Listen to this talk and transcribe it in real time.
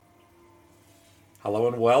Hello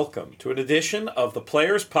and welcome to an edition of the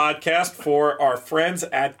Players Podcast for our friends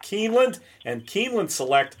at Keeneland and Keeneland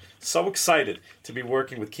Select. So excited to be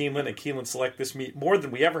working with Keeneland and Keeneland Select this meet more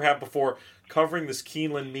than we ever have before, covering this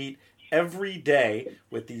Keeneland meet every day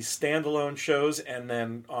with these standalone shows and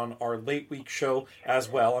then on our late week show as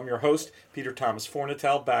well. I'm your host, Peter Thomas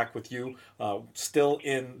Fornatel, back with you, still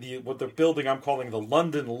in the building I'm calling the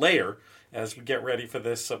London Lair as we get ready for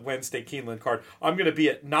this Wednesday Keeneland card. I'm going to be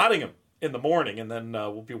at Nottingham in the morning, and then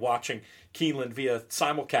we'll be watching Keeneland via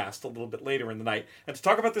simulcast a little bit later in the night. And to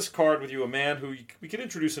talk about this card with you, a man who we can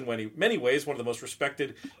introduce in many ways, one of the most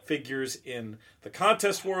respected figures in the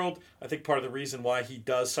contest world. I think part of the reason why he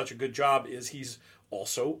does such a good job is he's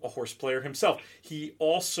also a horse player himself. He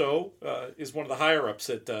also is one of the higher-ups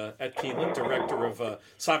at Keeneland, director of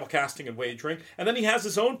simulcasting and wagering. And then he has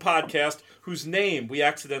his own podcast whose name we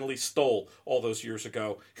accidentally stole all those years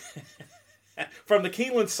ago. From the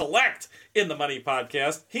Keeneland Select in the Money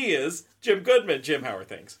Podcast, he is Jim Goodman. Jim, how are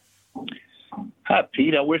things? Hi,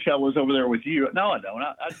 Pete. I wish I was over there with you. No, I don't.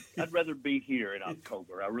 I'd rather be here in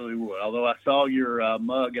October. I really would. Although I saw your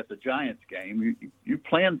mug at the Giants game, you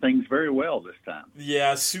planned things very well this time.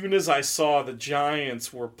 Yeah, as soon as I saw the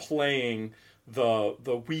Giants were playing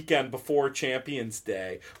the weekend before Champions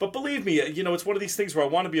Day. But believe me, it's one of these things where I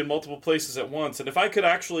want to be in multiple places at once. And if I could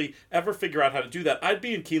actually ever figure out how to do that, I'd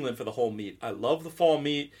be in Keeneland for the whole meet. I love the fall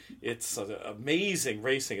meet. It's amazing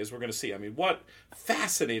racing, as we're going to see. I mean, what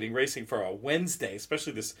fascinating racing for a Wednesday,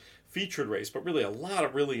 especially this featured race, but really a lot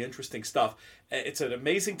of really interesting stuff. It's an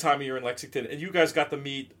amazing time of year in Lexington, and you guys got the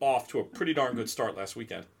meet off to a pretty darn good start last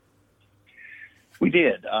weekend. We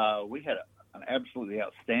did. We had an absolutely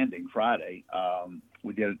outstanding Friday.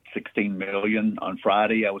 We did 16 million on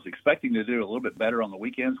Friday. I was expecting to do a little bit better on the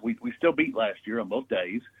weekends. We still beat last year on both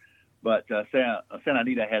days, but Santa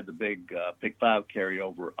Anita had the big Pick 5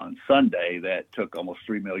 carryover on Sunday that took almost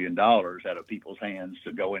 $3 million out of people's hands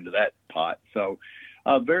to go into that pot. So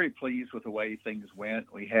very pleased with the way things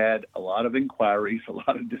went. We had a lot of inquiries, a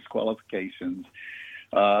lot of disqualifications.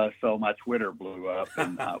 So my Twitter blew up,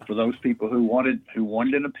 and for those people who wanted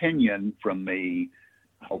an opinion from me,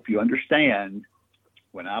 I hope you understand,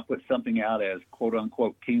 when I put something out as quote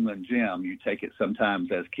unquote Keeneland Jim, you take it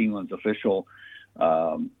sometimes as Keeneland's official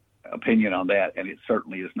opinion on that, and it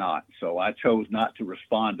certainly is not. So I chose not to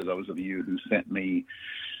respond to those of you who sent me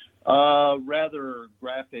rather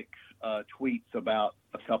graphic tweets about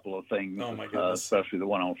a couple of things. Oh my goodness. Especially the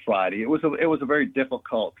one on Friday. It was a very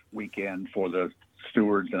difficult weekend for the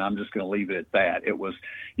stewards, and I'm just going to leave it at that. It was,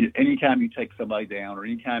 anytime you take somebody down or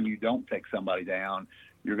anytime you don't take somebody down,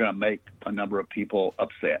 you're going to make a number of people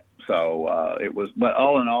upset. So but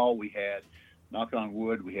all in all, we had, knock on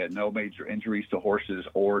wood, we had no major injuries to horses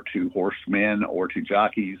or to horsemen or to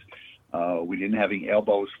jockeys. We didn't have any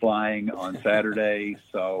elbows flying on Saturday.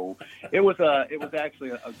 So it was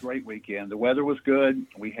actually a great weekend. The weather was good.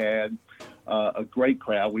 We had a great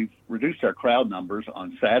crowd. We've reduced our crowd numbers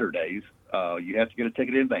on Saturdays. You have to get a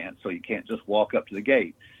ticket in advance, so you can't just walk up to the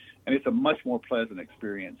gate. And it's a much more pleasant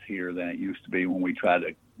experience here than it used to be when we tried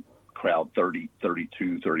to crowd 30,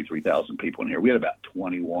 32, 33,000 people in here. We had about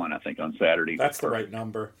 21, I think, on Saturday. That's the right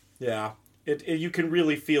number. Yeah. You can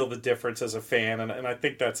really feel the difference as a fan, and I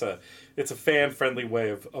think it's a fan-friendly way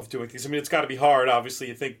of doing things. I mean, it's got to be hard. Obviously,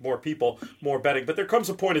 you think more people, more betting, but there comes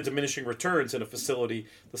a point of diminishing returns in a facility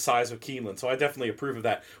the size of Keeneland, so I definitely approve of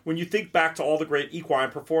that. When you think back to all the great equine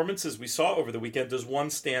performances we saw over the weekend, does one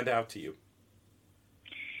stand out to you?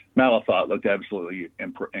 Malathaat looked absolutely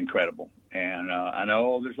incredible, and I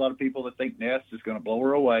know there's a lot of people that think Nest is going to blow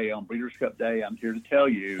her away on Breeders' Cup Day. I'm here to tell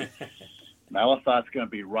you Malathaat's going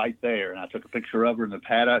to be right there. And I took a picture of her in the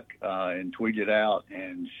paddock and tweeted it out,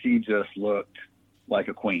 and she just looked like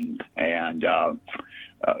a queen and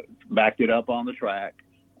backed it up on the track.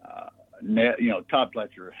 Todd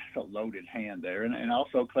Pletcher has a loaded hand there, and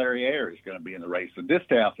also Clairiere is going to be in the race. So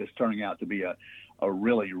Distaff is turning out to be a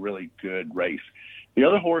really, really good race. The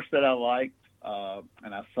other horse that I liked,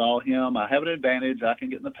 and I saw him, I have an advantage. I can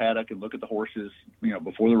get in the paddock and look at the horses,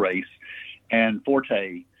 before the race. And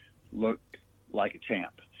Forte looked like a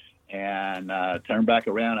champ. And turned back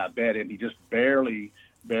around, I bet him. He just barely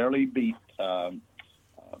beat Loggins.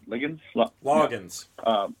 Kenny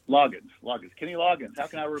Loggins. How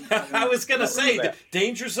can I remember? I was going to say,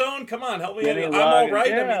 Danger Zone? Come on, help me. I'm all right.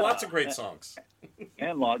 Yeah. I mean, lots of great songs.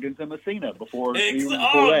 And Loggins and Messina before.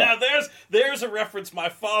 Now there's a reference my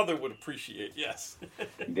father would appreciate. Yes.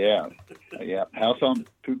 Yeah. House on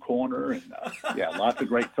Two Corner, and lots of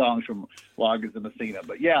great songs from Loggins and Messina.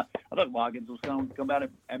 But yeah, I thought Loggins was going to come out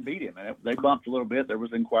and beat him, and they bumped a little bit. There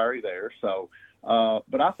was inquiry there. So,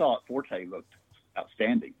 but I thought Forte looked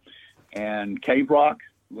outstanding. And K-Rock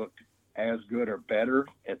looked as good or better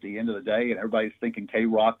at the end of the day, and everybody's thinking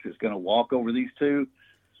K-Rock is going to walk over these two.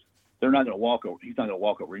 They're not going to walk over. He's not going to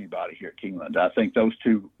walk over anybody here at Keeneland. I think those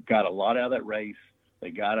two got a lot out of that race. They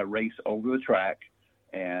got a race over the track,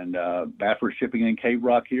 and Baffert shipping in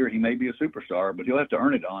K-Rock here. He may be a superstar, but he'll have to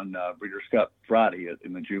earn it on Breeders' Cup Friday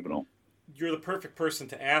in the Juvenile. You're the perfect person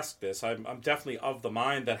to ask this. I'm definitely of the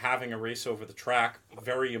mind that having a race over the track, a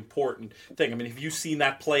very important thing. I mean, have you seen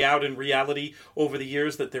that play out in reality over the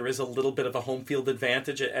years, that there is a little bit of a home field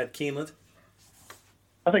advantage at Keeneland?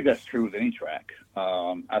 I think that's true with any track.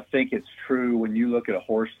 I think it's true when you look at a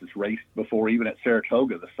horse that's raced before, even at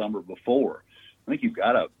Saratoga the summer before. I think you've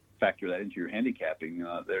got to factor that into your handicapping.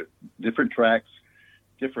 There are different tracks,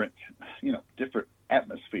 different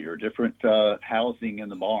atmosphere, different housing in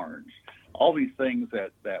the barns. All these things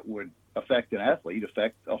that would affect an athlete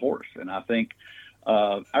affect a horse. And I think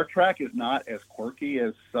our track is not as quirky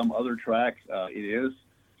as some other tracks. It is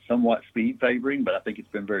somewhat speed favoring, but I think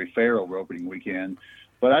it's been very fair over opening weekend.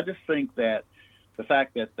 But I just think that the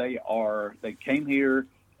fact that they came here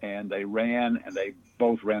and they ran, and they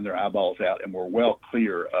both ran their eyeballs out and were well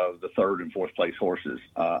clear of the third and fourth place horses,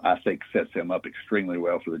 I think sets them up extremely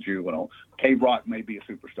well for the Juvenile. K-Rock may be a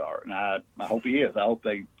superstar, and I hope he is. I hope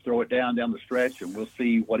they throw it down the stretch, and we'll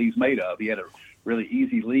see what he's made of. He had a really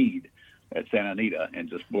easy lead at Santa Anita and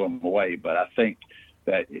just blew him away, but I think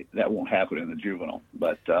that won't happen in the Juvenile.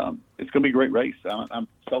 But it's going to be a great race. I'm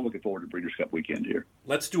so looking forward to Breeders' Cup weekend here.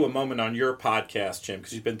 Let's do a moment on your podcast, Jim,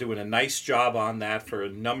 because you've been doing a nice job on that for a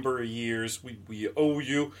number of years. We owe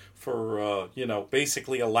you for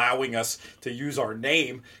basically allowing us to use our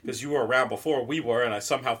name, because you were around before we were, and I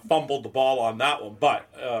somehow fumbled the ball on that one. But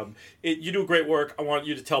you do great work. I want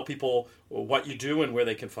you to tell people what you do and where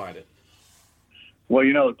they can find it.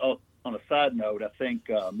 Well, on a side note, I think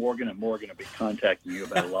Morgan & Morgan will be contacting you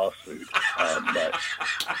about a lawsuit. But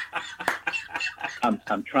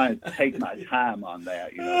I'm trying to take my time on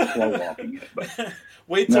that, slow walking it. But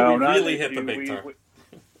wait till we really hit the big time.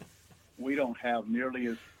 We don't have nearly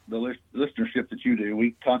as the listenership that you do.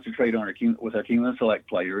 We concentrate on with our Keeneland Select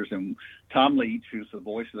players, and Tom Leach, who's the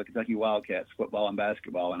voice of the Kentucky Wildcats football and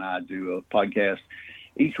basketball, and I do a podcast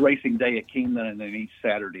each racing day at Keeneland, and then each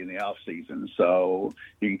Saturday in the off season. So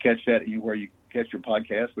you can catch that where you catch your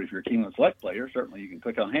podcast. But if you're a Keeneland Select player, certainly you can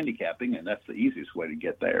click on handicapping, and that's the easiest way to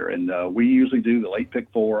get there. And we usually do the late pick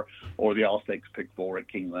four or the all stakes pick four at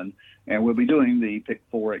Keeneland, and we'll be doing the pick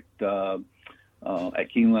four at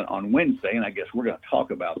Keeneland on Wednesday. And I guess we're going to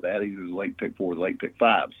talk about that, either the late pick four or the late pick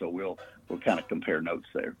five. So we'll kind of compare notes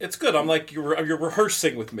there. It's good. I'm like you're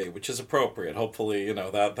rehearsing with me, which is appropriate. Hopefully,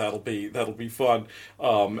 that'll be fun,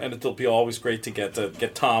 and it'll be always great to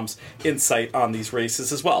get Tom's insight on these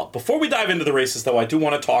races as well. Before we dive into the races, though, I do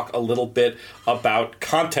want to talk a little bit about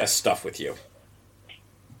contest stuff with you.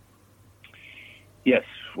 Yes,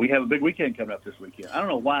 we have a big weekend coming up this weekend. I don't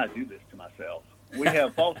know why I do this to myself. We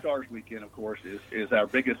have Fall Stars weekend, of course, is our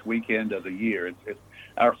biggest weekend of the year. It's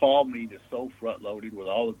our fall meet is so front-loaded with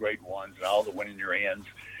all the great ones and all the winning your ends.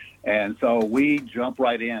 And so we jump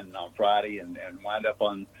right in on Friday and wind up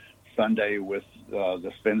on Sunday with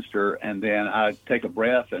the Spinster. And then I take a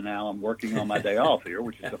breath, and now I'm working on my day off here,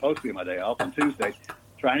 which is supposed to be my day off on Tuesday,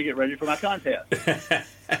 trying to get ready for my contest.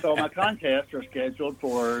 So my contests are scheduled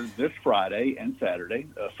for this Friday and Saturday.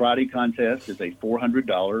 Friday contest is a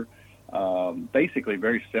 $400 basically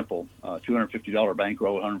very simple, $250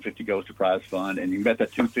 bankroll, $150 goes to prize fund, and you can bet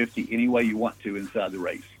that $250 any way you want to inside the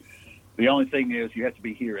race. The only thing is you have to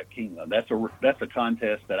be here at Keeneland. That's a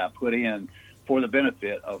contest that I put in for the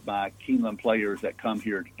benefit of my Keeneland players that come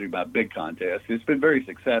here to do my big contest. It's been very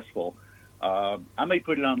successful. I may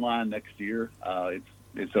put it online next year.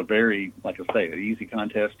 It's a very, like I say, an easy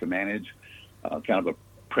contest to manage, kind of a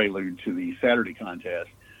prelude to the Saturday contest.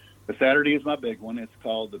 The Saturday is my big one. It's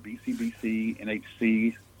called the BCBC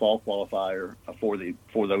NHC Fall Qualifier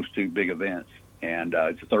for those two big events, and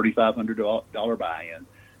it's a $3,500 buy-in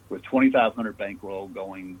with $2,500 bankroll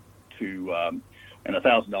going to and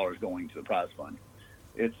 $1,000 going to the prize fund.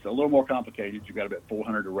 It's a little more complicated. You've got about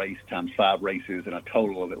 $400 a race times 5 races and a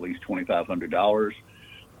total of at least $2,500.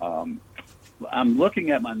 I'm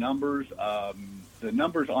looking at my numbers. The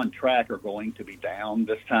numbers on track are going to be down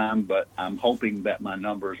this time, but I'm hoping that my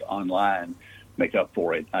numbers online make up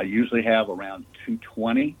for it. I usually have around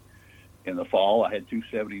 220 in the fall. I had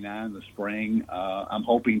 279 in the spring. I'm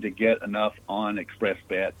hoping to get enough on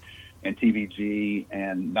ExpressBet and TVG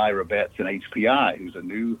and Naira Bets and HPI, who's a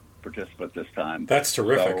new participant this time. That's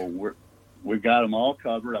terrific. So we've got them all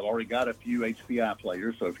covered. I've already got a few HPI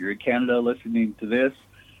players. So if you're in Canada listening to this,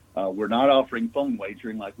 We're not offering phone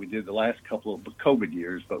wagering like we did the last couple of COVID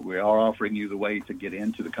years, but we are offering you the way to get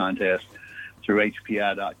into the contest through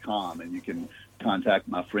HPI.com, and you can contact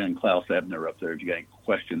my friend Klaus Ebner up there if you got any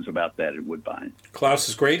questions about that at Woodbine. Klaus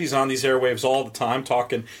is great. He's on these airwaves all the time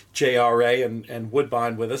talking JRA and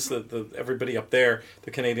Woodbine with us. Everybody up there, the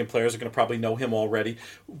Canadian players, are going to probably know him already.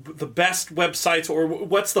 The best websites, or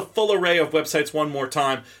what's the full array of websites one more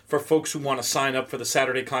time for folks who want to sign up for the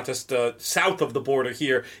Saturday contest south of the border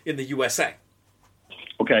here in the USA?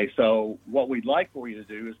 Okay, so what we'd like for you to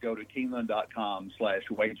do is go to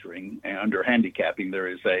Keeneland.com/wagering, and under handicapping there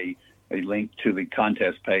is a link to the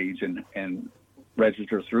contest page and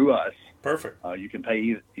register through us. Perfect. You can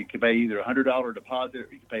pay either a $100 deposit, or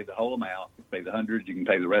you can pay the whole amount. You can pay the $100. You can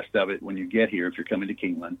pay the rest of it when you get here if you're coming to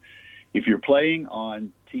Keeneland. If you're playing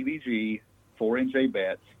on TVG, 4NJ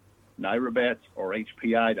Bets, Naira Bets, or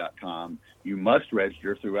HPI.com, you must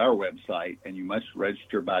register through our website, and you must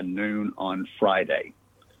register by noon on Friday.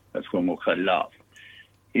 That's when we'll cut it off.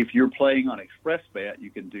 If you're playing on ExpressBet, you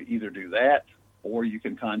can either do that, or you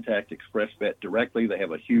can contact ExpressBet directly. They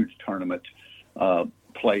have a huge tournament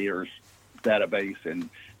players database, and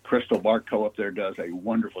Crystal Barco up there does a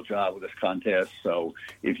wonderful job with this contest. So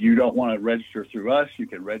if you don't want to register through us, you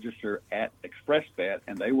can register at ExpressBet,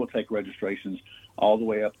 and they will take registrations all the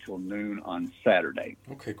way up till noon on Saturday.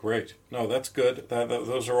 Okay, great. No, that's good.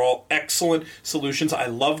 Those are all excellent solutions. I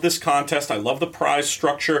love this contest. I love the prize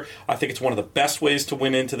structure. I think it's one of the best ways to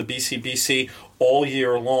win into the BCBC all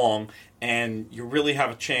year long, and you really have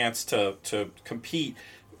a chance to compete.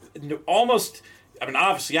 Almost, I mean,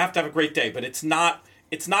 obviously you have to have a great day, but it's not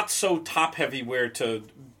so top heavy where to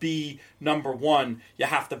be number one you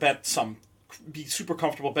have to be super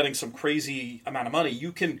comfortable betting some crazy amount of money.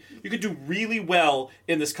 You can do really well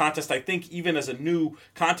in this contest. I think even as a new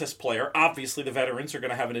contest player, obviously the veterans are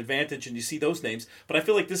going to have an advantage, and you see those names. But I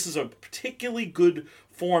feel like this is a particularly good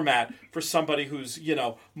format for somebody who's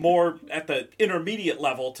more at the intermediate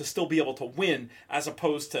level to still be able to win, as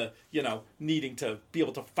opposed to needing to be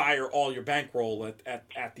able to fire all your bankroll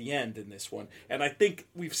at the end in this one. And I think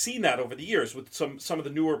we've seen that over the years with some of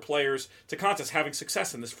the newer players to contests having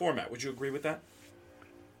success in this format. Would you agree with that?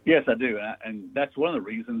 Yes, I do, and that's one of the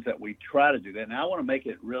reasons that we try to do that. Now, I want to make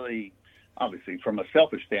it really, obviously, from a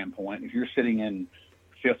selfish standpoint, if you're sitting in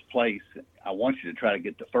fifth place, I want you to try to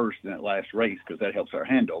get to first in that last race, because that helps our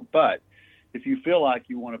handle. But if you feel like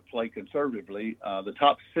you want to play conservatively, the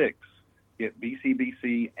top six get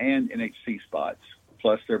BCBC and NHC spots,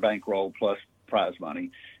 plus their bankroll, plus prize money.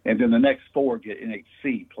 And then the next four get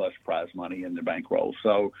NHC plus prize money in their bankroll.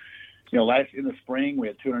 So, in the spring, we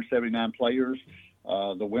had 279 players.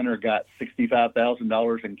 The winner got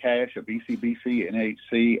 $65,000 in cash at BCBC and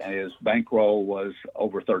NHC, and his bankroll was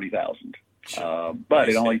over $30,000. But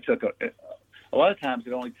it only took a lot of times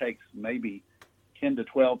it only takes maybe 10 to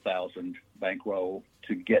 12,000 bankroll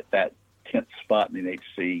to get that 10th spot in the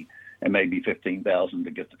NHC, and maybe 15,000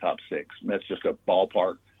 to get the top six. And that's just a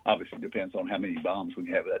ballpark. Obviously, it depends on how many bombs we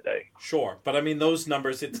have that day. Sure, but I mean those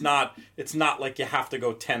numbers. It's not like you have to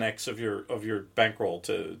go 10x of your bankroll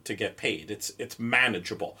to get paid. It's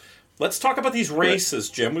manageable. Let's talk about these races,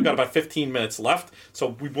 Jim. We've got about 15 minutes left,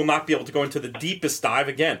 so we will not be able to go into the deepest dive.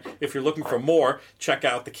 Again, if you're looking for more, check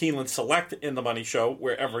out the Keeneland Select in the Money Show,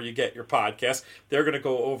 wherever you get your podcast. They're going to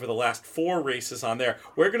go over the last four races on there.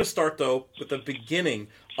 We're going to start, though, with the beginning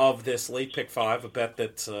of this late pick five, a bet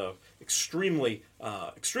that's extremely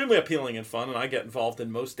appealing and fun, and I get involved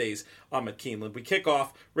in most days at Keeneland. We kick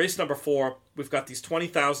off race number 4. We've got these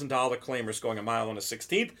 $20,000 claimers going a mile and a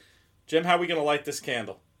 16th. Jim, how are we going to light this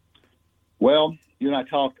candle? Well, you and I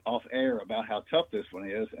talked off air about how tough this one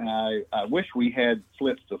is, and I wish we had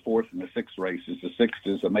flipped the fourth and the sixth races. The sixth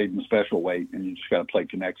is a maiden special weight, and you just got to play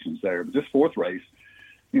connections there. But this fourth race,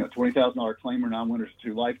 $20,000 claimer, 9 winners,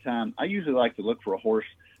 2 lifetime. I usually like to look for a horse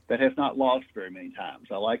that has not lost very many times.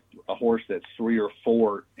 I like a horse that's 3 or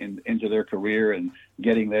 4 into their career and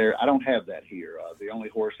getting there. I don't have that here. The only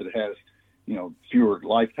horse that has, fewer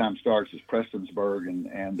lifetime starts is Prestonsburg,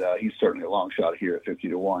 and he's certainly a long shot here at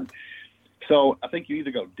 50-1. So I think you either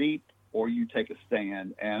go deep or you take a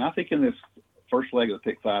stand. And I think in this first leg of the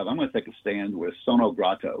pick 5, I'm going to take a stand with Sono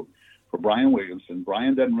Grotto for Brian Williamson.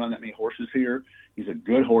 Brian doesn't run that many horses here. He's a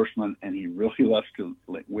good horseman, and he really loves to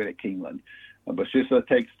win at Keeneland. Bashisa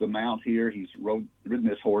takes the mount here. He's ridden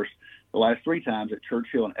this horse the last 3 times at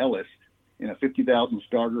Churchill and Ellis in a 50,000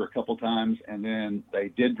 starter a couple times, and then they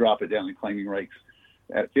did drop it down in claiming rates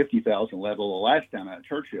at 50,000 level the last time at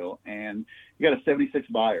Churchill. And you got a 76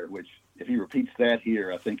 buyer, which if he repeats that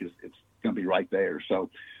here, I think it's going to be right there. So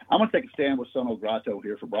I'm going to take a stand with Sono Grotto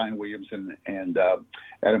here for Brian Williamson and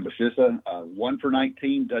Adam Bashisa. 1 for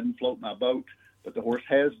 19 doesn't float my boat, but the horse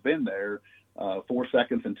has been there 4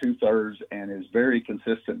 seconds and 2/3 and is very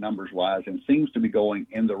consistent numbers-wise and seems to be going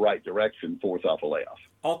in the right direction fourth off a layoff.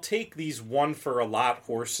 I'll take these 1-for-a-lot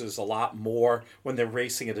horses a lot more when they're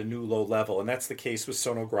racing at a new low level, and that's the case with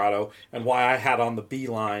Sono Grotto and why I had on the B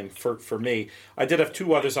line for me. I did have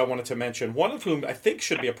 2 others I wanted to mention, one of whom I think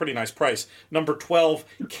should be a pretty nice price. Number 12,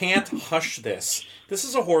 Can't Hush This. This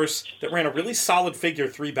is a horse that ran a really solid figure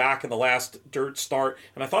 3 back in the last dirt start,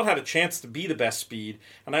 and I thought had a chance to be the best speed.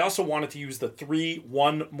 And I also wanted to use the 3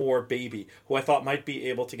 One More Baby, who I thought might be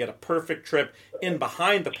able to get a perfect trip in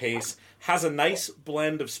behind the pace, has a nice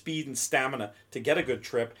blend of speed and stamina to get a good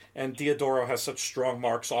trip, and Diodoro has such strong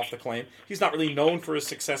marks off the claim. He's not really known for his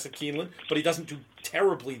success at Keeneland, but he doesn't do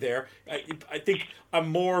terribly there. I think I'm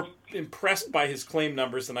more impressed by his claim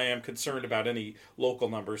numbers than I am concerned about any local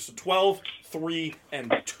numbers. So 12, 3,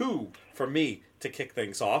 and 2 for me to kick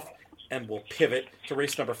things off. And we'll pivot to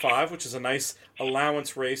race number 5, which is a nice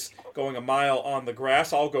allowance race going a mile on the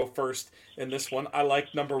grass. I'll go first in this one. I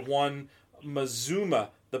like number 1, Mazuma,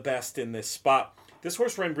 the best in this spot. This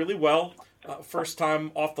horse ran really well first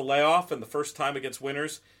time off the layoff and the first time against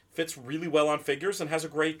winners. Fits really well on figures and has a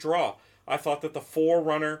great draw. I thought that the 4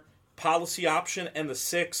 runner Policy Option and the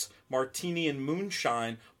 6 Martini and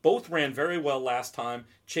Moonshine both ran very well last time,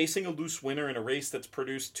 chasing a loose winner in a race that's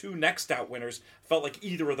produced 2 next out winners. Felt like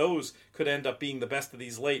either of those could end up being the best of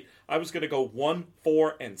these late. I was going to go 1,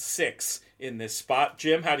 4, and 6 in this spot.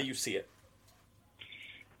 Jim, how do you see it?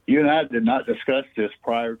 You and I did not discuss this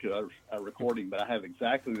prior to our recording, but I have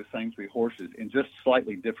exactly the same 3 horses in just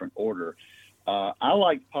slightly different order. I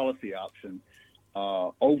like Policy Option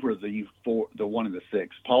over the 1 and the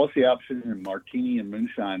 6. Policy Option and Martini and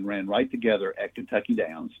Moonshine ran right together at Kentucky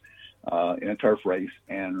Downs in a turf race,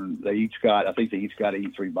 and I think they each got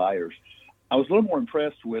 83 buyers. I was a little more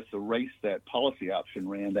impressed with the race that Policy Option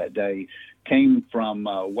ran that day. Came from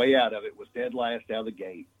way out of it, was dead last out of the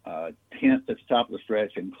gate, 10th at the top of the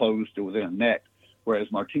stretch, and closed to within a neck,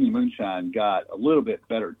 whereas Martini Moonshine got a little bit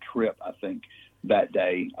better trip, I think, that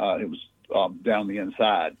day. It was down the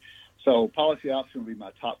inside. So Policy Option would be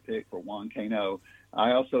my top pick for Juan Cano.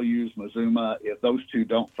 I also use Mazuma. If those 2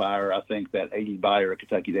 don't fire, I think that 80 buyer at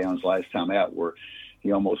Kentucky Downs last time out where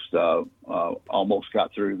he almost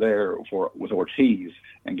got through there with Ortiz,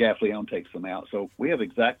 and Gaffleone takes them out. So we have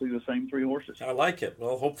exactly the same 3 horses. I like it.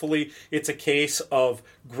 Well, hopefully it's a case of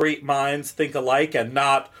great minds think alike and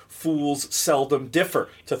not fools seldom differ,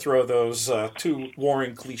 to throw those 2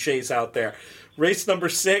 warring cliches out there. Race number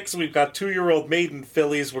 6, we've got 2-year-old maiden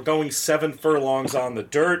fillies. We're going 7 furlongs on the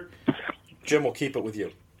dirt. Jim, we'll keep it with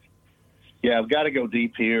you. Yeah, I've got to go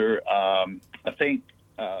deep here. I think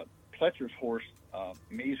Pletcher's horse,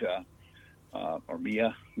 Mija, or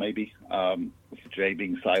Mia, maybe, with the J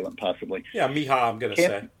being silent, possibly. Yeah, Mija, I'm going to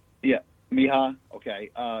say. Yeah, Mija, okay.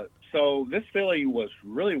 So this filly was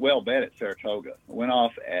really well bet at Saratoga. Went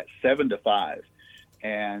off at 7-5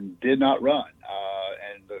 and did not run.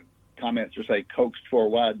 And the comments are say coaxed 4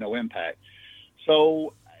 wide, no impact.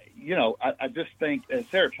 So, I just think at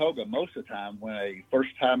Saratoga, most of the time when a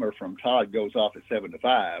first-timer from Todd goes off at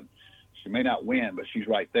 7-5, she may not win, but she's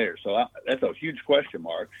right there. So that's a huge question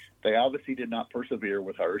mark. They obviously did not persevere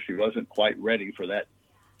with her. She wasn't quite ready for that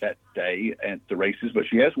day at the races, but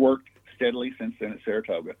she has worked steadily since then at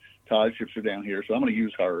Saratoga. Todd ships her down here, so I'm going to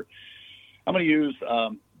use her. I'm going to use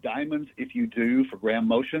Diamonds If You Do for Graham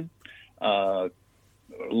Motion.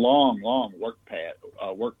 Long work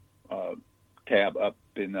tab up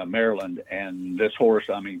in Maryland, and this horse,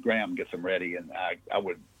 Graham gets him ready, and I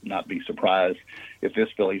would not be surprised if this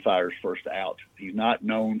filly fires first out. He's not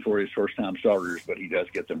known for his first-time starters, but he does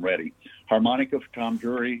get them ready. Harmonica for Tom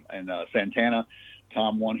Drury and Santana.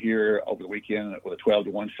 Tom won here over the weekend with a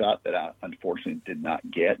 12-1 shot that I unfortunately did not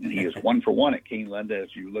get, and he is 1 for 1 at Keeneland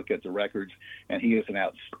as you look at the records, and he is an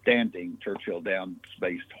outstanding Churchill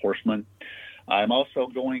Downs-based horseman. I'm also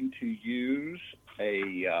going to use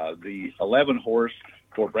the 11 horse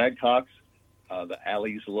for Brad Cox, the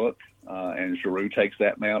Alley's Look, and Giroux takes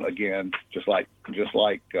that mount again, just like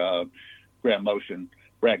Graham Motion.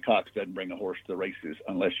 Brad Cox doesn't bring a horse to the races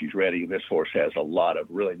unless she's ready. This horse has a lot of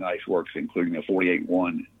really nice works, including a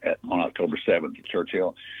 48-1 on October 7th at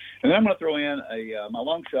Churchill. And then I'm going to throw in my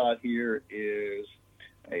long shot here is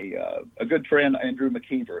a good friend, Andrew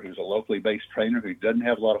McKeever, who's a locally based trainer who doesn't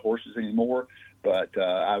have a lot of horses anymore, but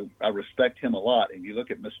I respect him a lot. And you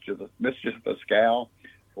look at Mischief Pascal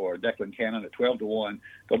or Declan Cannon at 12-1,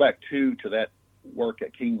 go back to that work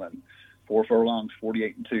at Keeneland 4 furlongs,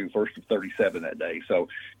 48-2, first of 37 that day. So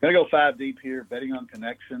going to go 5 deep here, betting on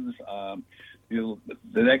connections. The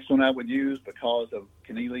next one I would use because of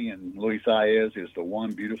Keneally and Luis Saez is the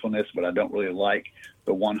One Beautifulness, but I don't really like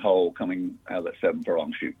the one hole coming out of that 7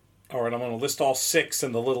 furlong chute. All right, I'm going to list all 6,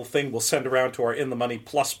 and the little thing we'll send around to our In the Money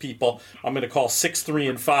Plus people. I'm going to call 6, 3,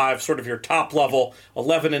 and 5 sort of your top level,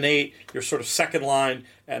 11 and 8 your sort of second line,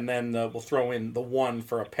 and then we'll throw in the 1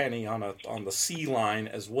 for a penny on the C line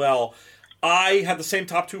as well. I had the same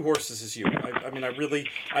top 2 horses as you. I mean,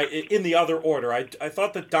 in the other order. I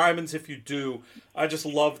thought that Diamonds, if you do, I just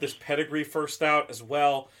love this pedigree first out as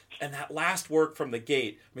well. And that last work from the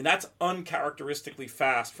gate, I mean, that's uncharacteristically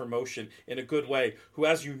fast for Motion in a good way, who,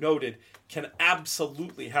 as you noted, can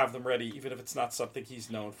absolutely have them ready, even if it's not something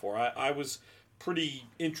he's known for. I was pretty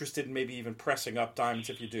interested in maybe even pressing up Diamonds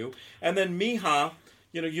if you do. And then Miha,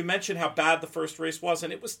 you mentioned how bad the first race was,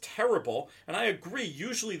 and it was terrible. And I agree,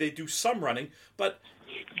 usually they do some running, but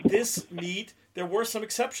this meet, there were some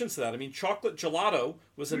exceptions to that. I mean, Chocolate Gelato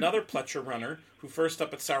was another Pletcher runner who first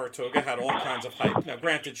up at Saratoga had all kinds of hype. Now,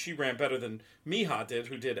 granted, she ran better than Miha did,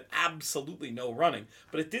 who did absolutely no running.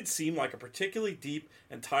 But it did seem like a particularly deep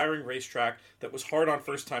and tiring racetrack that was hard on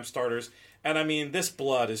first-time starters. And, I mean, this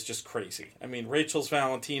blood is just crazy. I mean, Rachel's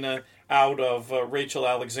Valentina out of Rachel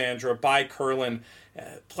Alexandra by Curlin.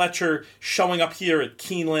 Pletcher showing up here at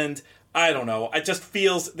Keeneland. I don't know. It just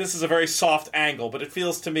feels, this is a very soft angle, but it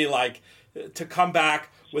feels to me like to come back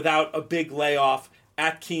without a big layoff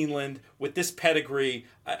at Keeneland with this pedigree,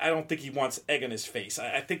 I don't think he wants egg in his face.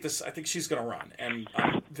 I think she's going to run, and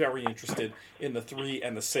I'm very interested in the 3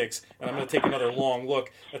 and the 6, and I'm going to take another long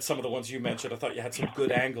look at some of the ones you mentioned. I thought you had some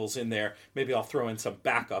good angles in there. Maybe I'll throw in some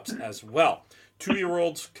backups as well.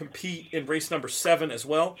 2-year-olds compete in race number 7 as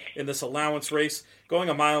well in this allowance race, going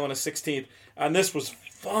 1 mile and a 16th, and this was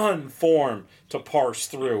fun form to parse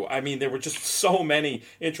through. I mean, there were just so many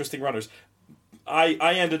interesting runners.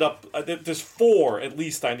 I ended up, there's 4 at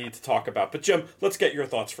least I need to talk about. But Jim, let's get your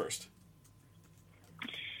thoughts first.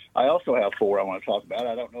 I also have 4 I want to talk about.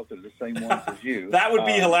 I don't know if they're the same ones as you. That would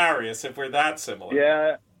be hilarious if we're that similar.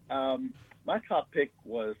 Yeah. My top pick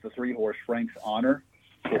was the 3-horse Frank's Honor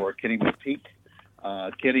for Kenny McPeak.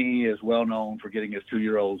 Kenny is well known for getting his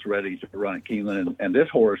 2-year-olds ready to run at Keeneland, and this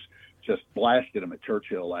horse just blasted him at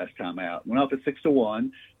Churchill last time out. Went off at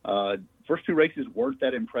 6-1. First 2 races weren't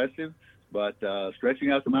that impressive, but stretching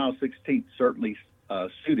out the mile 16th certainly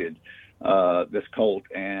suited this colt.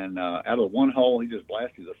 And out of the 1 hole, he just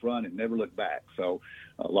blasted the front and never looked back. So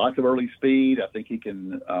lots of early speed. I think he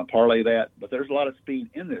can parlay that. But there's a lot of speed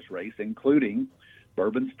in this race, including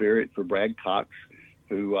Bourbon Spirit for Brad Cox,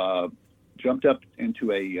 who jumped up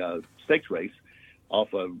into a stakes race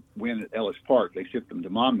off a win at Ellis Park. They shipped him to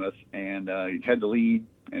Monmouth, and he had the lead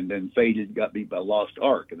and then faded, got beat by Lost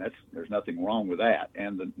Ark, and there's nothing wrong with that.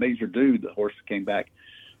 And the Major Dude, the horse that came back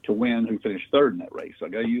to win, who finished 3rd in that race. So I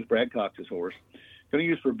got to use Brad Cox's horse. Going to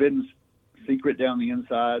use Forbidden Secret down the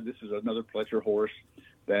inside. This is another Pletcher horse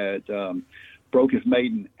that broke his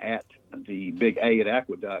maiden at the Big A at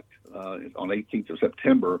Aqueduct on 18th of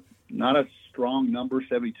September. Not a strong number,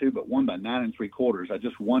 72, but won by 9 3/4. I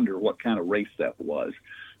just wonder what kind of race that was.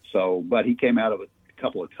 So, but he came out of a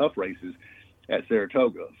couple of tough races at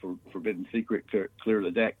Saratoga. For Forbidden Secret to clear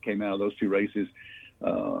the deck, came out of those 2 races.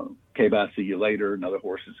 K-Bye See You Later, another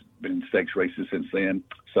horse has been in stakes races since then.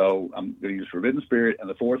 So I'm going to use Forbidden Spirit. And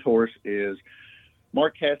the 4th horse is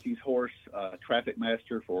Mark Cassie's horse, Traffic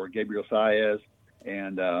Master for Gabriel Saez.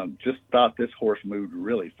 And just thought this horse moved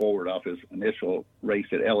really forward off his initial race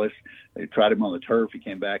at Ellis. They tried him on the turf. He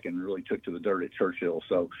came back and really took to the dirt at Churchill.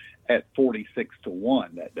 So at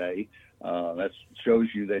 46-1 that day, that shows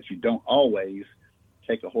you that you don't always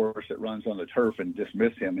take a horse that runs on the turf and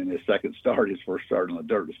dismiss him in his second start, his first start on the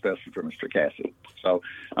dirt, especially for Mr. Cassie. So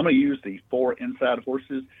I'm going to use the 4 inside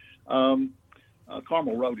horses.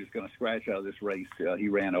 Carmel Road is going to scratch out of this race. He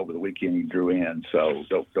ran over the weekend. He drew in, so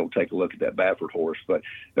don't take a look at that Baffert horse. But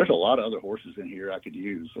there's a lot of other horses in here I could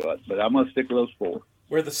use, but I'm going to stick with those 4.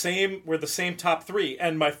 We're the same top 3.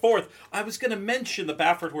 And my 4th, I was going to mention the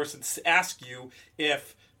Baffert horse and ask you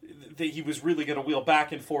if he was really going to wheel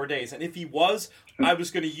back in 4 days. And if he was, I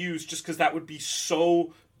was going to use, just because that would be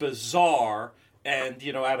so bizarre. And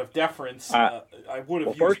out of deference, I would have.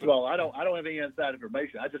 Well, first of all, I don't have any inside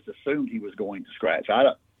information. I just assumed he was going to scratch.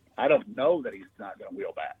 I don't know that he's not going to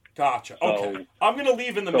wheel back. Gotcha. Okay, I'm going to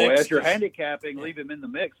leave in the mix. So as you're handicapping, leave him in the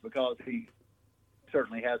mix because he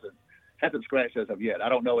certainly hasn't scratched as of yet. I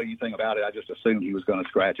don't know anything about it. I just assumed he was going to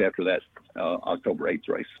scratch after that October 8th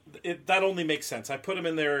race. That only makes sense. I put him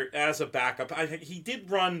in there as a backup. He did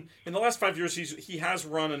run in the last 5 years. He has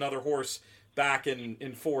run another horse back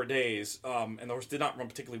in 4 days, and the horse did not run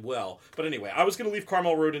particularly well. But anyway, I was going to leave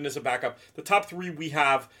Carmel Rodin as a backup. The top three we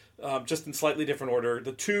have, just in slightly different order.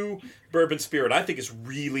 The 2, Bourbon Spirit, I think is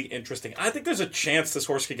really interesting. I think there's a chance this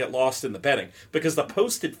horse could get lost in the betting because the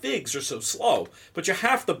posted figs are so slow. But you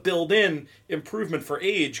have to build in improvement for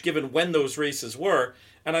age given when those races were.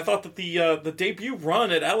 And I thought that the debut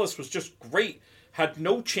run at Ellis was just great. Had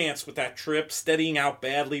no chance with that trip, steadying out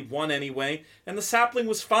badly, won anyway, and the Sapling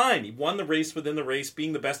was fine. He won the race within the race,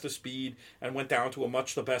 being the best of speed, and went down to a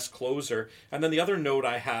much the best closer. And then the other note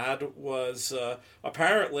I had was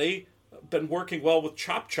apparently been working well with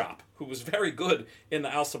Chop Chop, who was very good in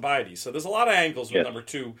the Alcibiades. So there's a lot of angles with number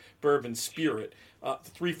 2, Bourbon Spirit.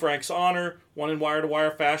 3, Frank's Honor, 1 in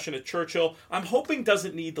wire-to-wire fashion at Churchill. I'm hoping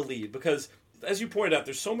doesn't need the lead because, as you pointed out,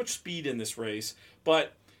 there's so much speed in this race,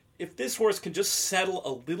 but if this horse can just settle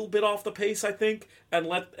a little bit off the pace, I think, and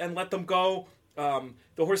let them go. The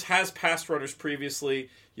horse has passed runners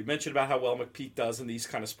previously. You mentioned about how well McPeak does in these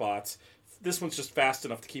kind of spots. This one's just fast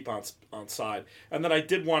enough to keep on side. And then I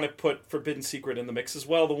did want to put Forbidden Secret in the mix as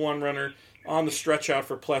well, the 1 runner on the stretch out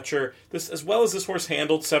for Pletcher. This, as well as this horse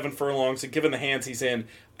handled 7 furlongs, and given the hands he's in,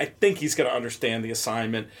 I think he's going to understand the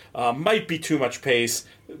assignment. Might be too much pace.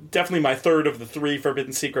 Definitely my third of the 3,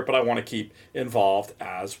 Forbidden Secret, but I want to keep involved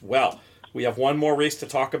as well. We have one more race to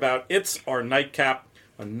talk about. It's our nightcap.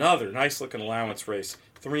 Another nice-looking allowance race.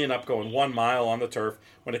 3 and up going 1 mile on the turf.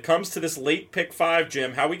 When it comes to this late pick 5,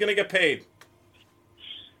 Jim, how are we going to get paid?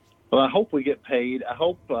 Well, I hope we get paid. I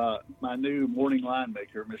hope my new morning line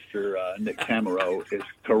maker, Mr. Nick Tamaro, is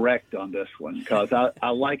correct on this one because I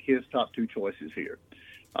like his top 2 choices here.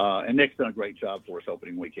 And Nick's done a great job for us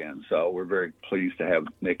opening weekend, so we're very pleased to have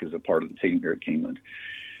Nick as a part of the team here at Keeneland.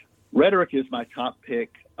 Rhetoric is my top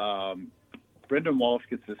pick. Brendan Walsh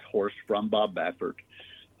gets this horse from Bob Baffert.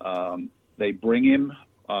 They bring him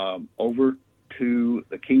over to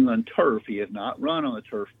the Keeneland turf. He has not run on the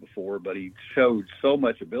turf before, but he showed so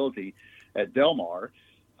much ability at Del Mar.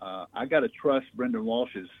 I got to trust Brendan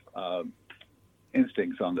Walsh's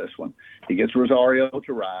instincts on this one. He gets Rosario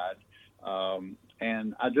to ride.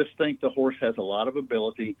 And I just think the horse has a lot of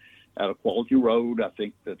ability at a quality road. I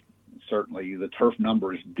think that certainly the turf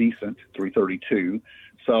number is decent, 332.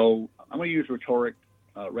 So I'm going to use rhetoric,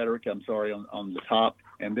 rhetoric, on the top.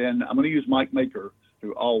 And then I'm going to use Mike Maker,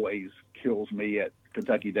 who always kills me at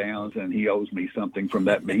Kentucky Downs, and he owes me something from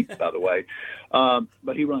that meet, by the way.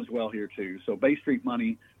 But he runs well here, too. So Bay Street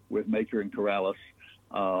money with Maker and Corrales.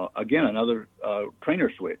 Again, another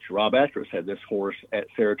trainer switch. Rob Atras had this horse at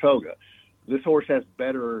Saratoga. This horse has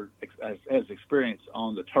has experience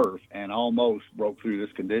on the turf and almost broke through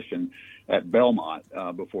this condition at Belmont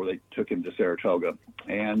before they took him to Saratoga.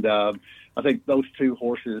 And I think those 2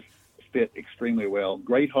 horses fit extremely well.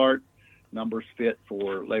 Great Heart, numbers fit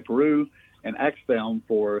for Le Peru, and Axthelm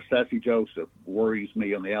for Sassy Joseph worries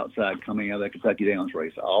me on the outside coming out of that Kentucky Downs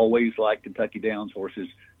race. I always like Kentucky Downs horses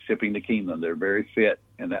shipping to Keeneland. They're very fit,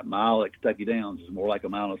 and that mile at Kentucky Downs is more like a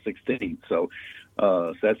mile and 16. So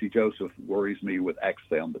Sassy Joseph worries me with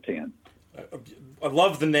Axthelm, the 10. I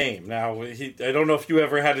love the name. Now, I don't know if you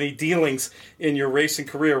ever had any dealings in your racing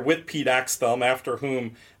career with Pete Axthelm, after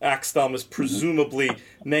whom Axthelm is presumably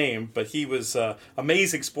named, but he was an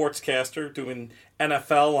amazing sportscaster doing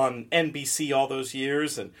NFL on NBC all those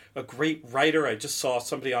years and a great writer. I just saw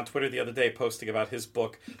somebody on Twitter the other day posting about his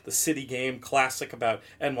book, The City Game Classic, about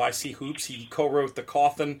NYC hoops. He co-wrote the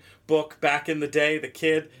Cawthon book back in the day, The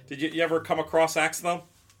Kid. Did you ever come across Axthelm?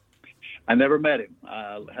 I never met him.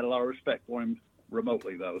 I had a lot of respect for him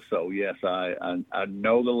remotely, though. So, yes, I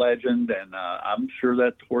know the legend, and I'm sure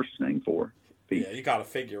that's the horse named for. Yeah, you got to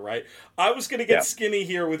figure, right? I was going to get skinny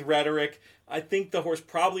here with rhetoric. I think the horse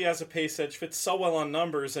probably has a pace edge, fits so well on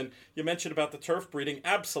numbers. And you mentioned about the turf breeding.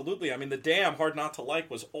 Absolutely. I mean, the Dam, hard not to like,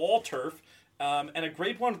 was all turf. And a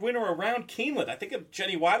Grade 1 winner around Keeneland. I think a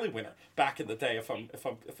Jenny Wiley winner back in the day. If I'm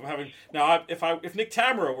having now, if Nick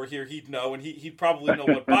Tamaro were here, he'd know, and he'd probably know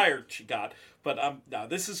what buyer she got. But no,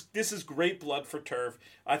 this is great blood for turf.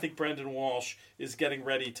 I think Brendan Walsh is getting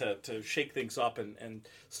ready to shake things up and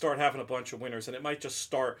start having a bunch of winners. And it might just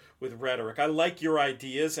start with rhetoric. I like your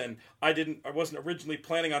ideas, and I wasn't originally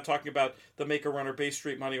planning on talking about the Maker Runner, Bay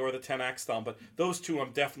Street Money, or the 10 Axthelm, but those 2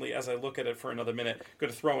 I'm definitely, as I look at it for another minute,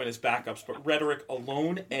 going to throw in as backups. But rhetoric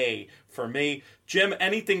alone, A for me. Jim,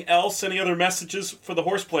 anything else? Any other messages for the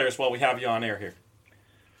horse players while we have you on air here?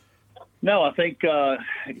 No, I think,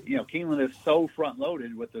 Keeneland is so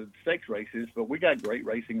front-loaded with the stakes races, but we got great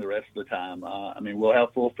racing the rest of the time. We'll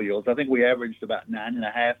have full fields. I think we averaged about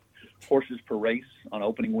 9.5 horses per race on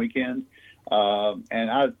opening weekend.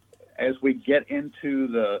 As we get into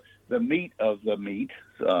the the meat of the meat,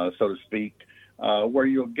 so to speak, where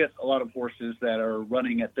you'll get a lot of horses that are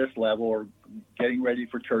running at this level or getting ready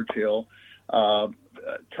for Churchill.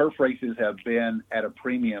 Turf races have been at a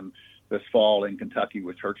premium this fall in Kentucky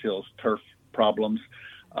with Churchill's turf problems.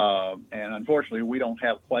 And unfortunately, we don't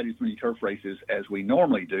have quite as many turf races as we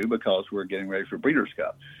normally do because we're getting ready for Breeders'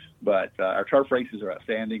 Cup. But our turf races are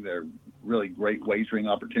outstanding. They're really great wagering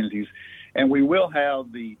opportunities. And we will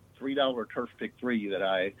have the $3 Turf Pick 3 that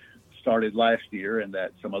I started last year and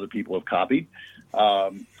that some other people have copied.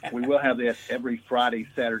 We will have that every Friday,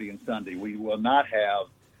 Saturday, and Sunday. We will not have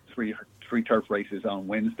three turf races on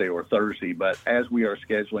Wednesday or Thursday, but as we are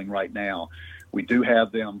scheduling right now, we do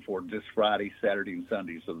have them for this Friday, Saturday, and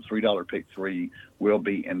Sunday. So the $3 Pick 3 will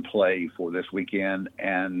be in play for this weekend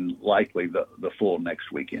and likely the full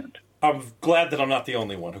next weekend. I'm glad that I'm not the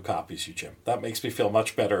only one who copies you, Jim. That makes me feel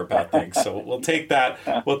much better about things. So we'll take that.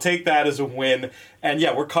 We'll take that as a win. And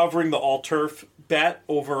yeah, we're covering the all turf bet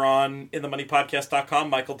over on InTheMoneyPodcast.com.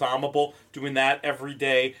 Michael Domable doing that every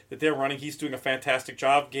day that they're running. He's doing a fantastic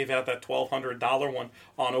job. Gave out that $1,200 one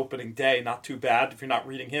on opening day. Not too bad. If you're not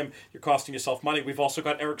reading him, you're costing yourself money. We've also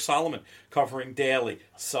got Eric Solomon covering daily.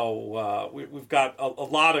 So we've got a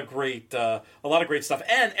lot of great stuff.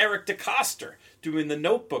 And Eric DeCoster doing the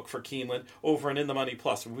notebook for Keeneland over on In the Money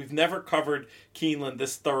Plus. We've never covered Keeneland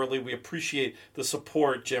this thoroughly. We appreciate the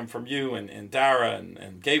support, Jim, from you and Dara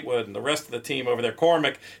and Gatewood and the rest of the team over there.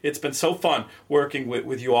 Cormac, it's been so fun working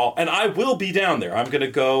with you all. And I will be down there. I'm going to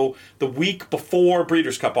go the week before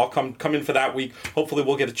Breeders' Cup. I'll come in for that week. Hopefully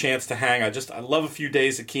we'll get a chance to hang. I love a few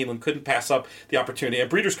days at Keeneland. Couldn't pass up the opportunity. And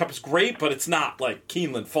Breeders' Cup is great, but it's not like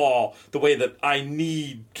Keeneland Fall the way that I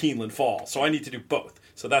need Keeneland Fall. So I need to do both.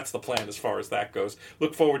 So that's the plan as far as that goes.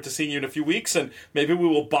 Look forward to seeing you in a few weeks, and maybe we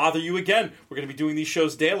will bother you again. We're going to be doing these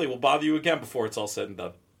shows daily. We'll bother you again before it's all said and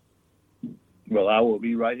done. Well, I will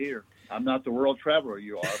be right here. I'm not the world traveler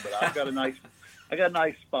you are, but I've got a nice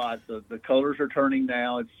spot. The colors are turning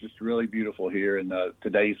now. It's just really beautiful here, and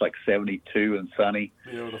today's like 72 and sunny.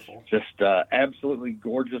 Beautiful. Just absolutely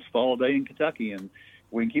gorgeous fall day in Kentucky, and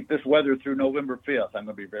we can keep this weather through November 5th. I'm going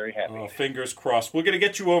to be very happy. Oh, fingers crossed. We're going to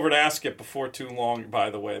get you over to Ascot before too long, by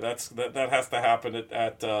the way. That has to happen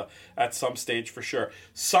at some stage for sure.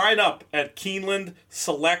 Sign up at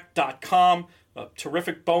KeenelandSelect.com. A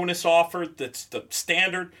terrific bonus offer that's the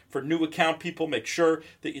standard for new account people. Make sure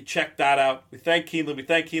that you check that out. We thank Keeneland. We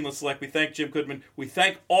thank Keeneland Select. We thank Jim Goodman. We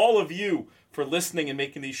thank all of you for listening and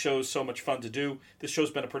making these shows so much fun to do. This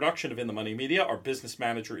show's been a production of In the Money Media. Our business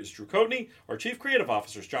manager is Drew Coatney. Our chief creative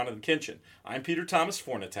officer is Jonathan Kinchin. I'm Peter Thomas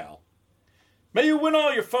for Natal. May you win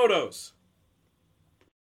all your photos.